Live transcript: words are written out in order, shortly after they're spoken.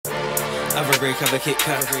Have a break, have a Kit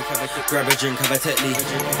Kat. Grab a drink, have a Tetley.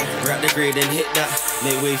 Wrap the grade and hit that.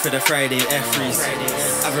 Make way for the Friday, F-Rees.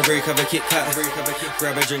 Have a break, have a Kit Kat.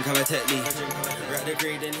 Grab a drink, have a Tetley. Wrap the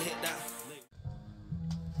grade and hit that.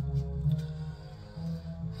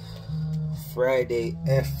 Friday,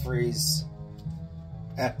 F-Rees,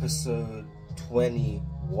 episode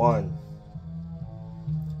 21.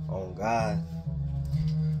 Oh God.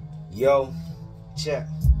 Yo, check.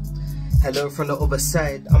 Hello from the other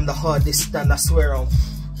side. I'm the hardest stand, I swear on.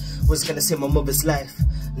 Was gonna say my mother's life.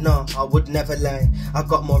 No, I would never lie. I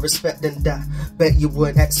got more respect than that. Bet you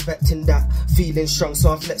weren't expecting that. Feeling strong,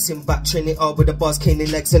 so I'm flexing back. Train it hard with the bars,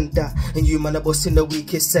 caning legs and that. And you man are busting the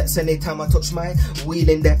weakest sets. Anytime I touch my wheel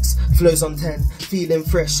index, flows on 10, feeling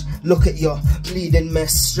fresh. Look at your bleeding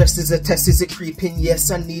mess. Stress is a test, is it creeping?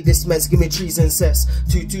 Yes, I need this mess. Give me trees and cess.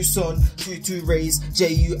 2-2 sun, 2-2 rays,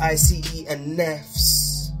 J-U-I-C-E and nefs.